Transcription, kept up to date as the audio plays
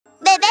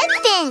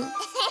Bebefinn.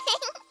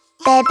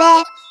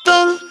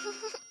 Bebefinn.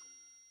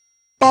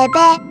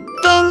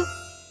 Bebefinn.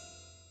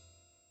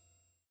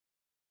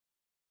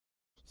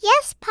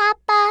 Yes,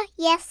 Papa.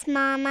 Yes,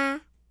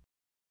 Mama.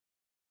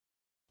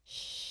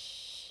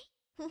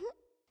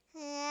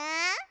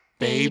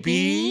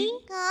 Baby,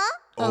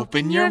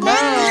 open your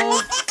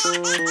mouth.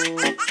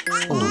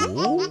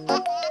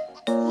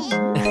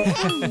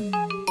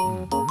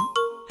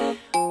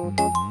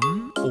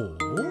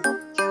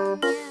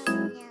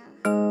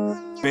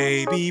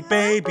 Baby,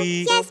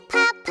 baby. Yes,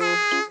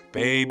 Papa.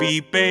 Baby,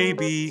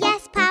 baby.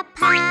 Yes,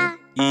 Papa.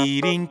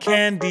 Eating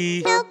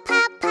candy. No,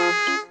 Papa.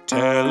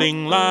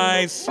 Telling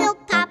lies. No,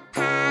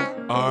 Papa.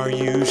 Are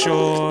you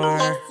sure?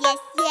 Yes, yes,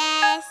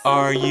 yes.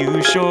 Are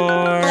you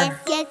sure? Yes,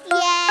 yes,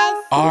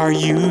 yes. Are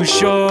you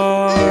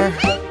sure?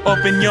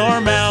 Open your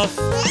mouth.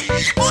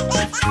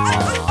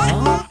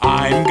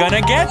 I'm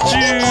gonna get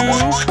you.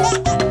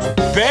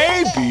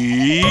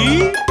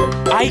 Baby,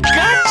 I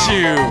got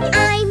you.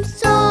 I'm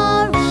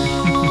sorry.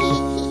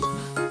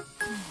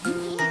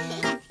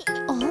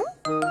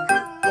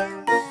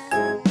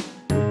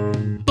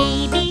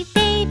 Baby,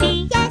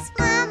 baby. Yes,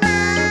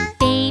 Mama.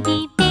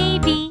 Baby,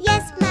 baby.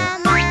 Yes,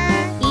 Mama.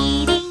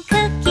 Eating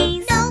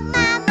cookies. No,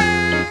 Mama.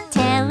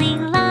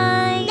 Telling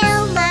lies.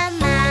 No,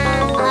 Mama.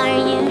 Are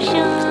you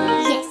sure?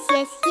 Yes,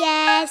 yes,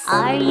 yes.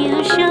 Are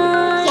you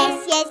sure?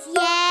 Yes, yes,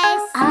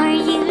 yes. Are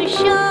you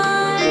sure?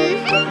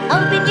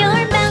 Open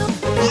your mouth.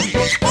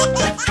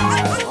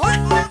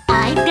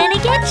 I'm gonna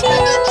get you.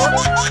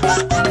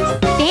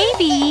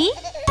 Baby,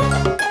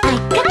 I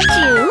got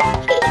you.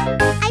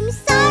 I'm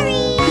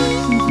sorry.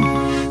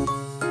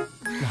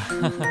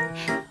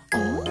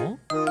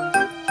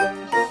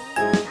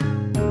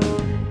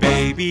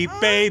 Baby,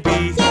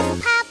 baby. Yes,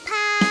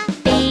 Papa.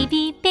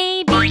 Baby,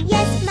 baby.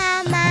 Yes,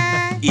 Mama.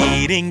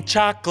 Eating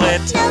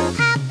chocolate. No,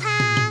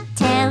 Papa.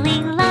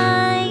 Telling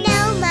lies. No,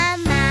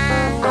 Mama.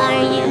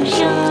 Are you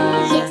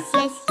sure? Yes,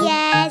 yes,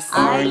 yes.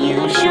 Are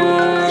you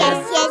sure?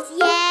 Yes, yes,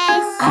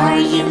 yes. Are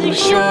you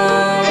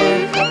sure?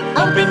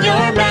 Open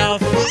your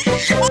mouth.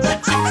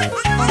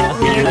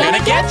 We're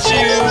gonna get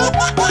you.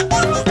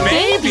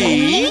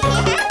 Baby,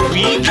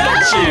 we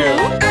got you.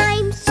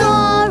 I'm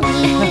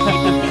sorry.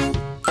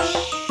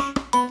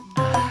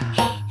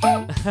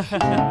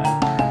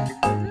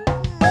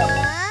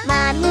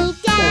 Mommy,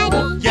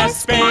 Daddy.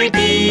 Yes,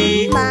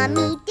 baby.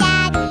 Mommy,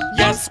 Daddy.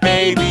 Yes,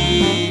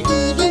 baby.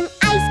 Eating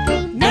ice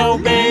cream. No,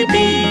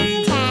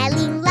 baby.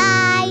 Telling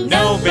lies.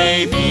 No,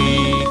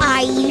 baby.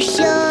 Are you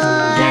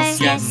sure? Yes,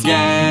 yes,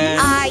 yes.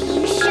 Are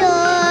you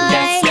sure?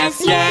 Yes,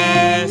 yes,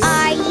 yes.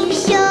 Are you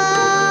sure?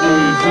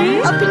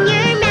 Open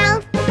your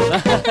mouth.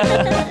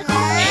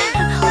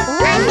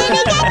 I'm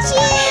gonna get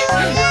you.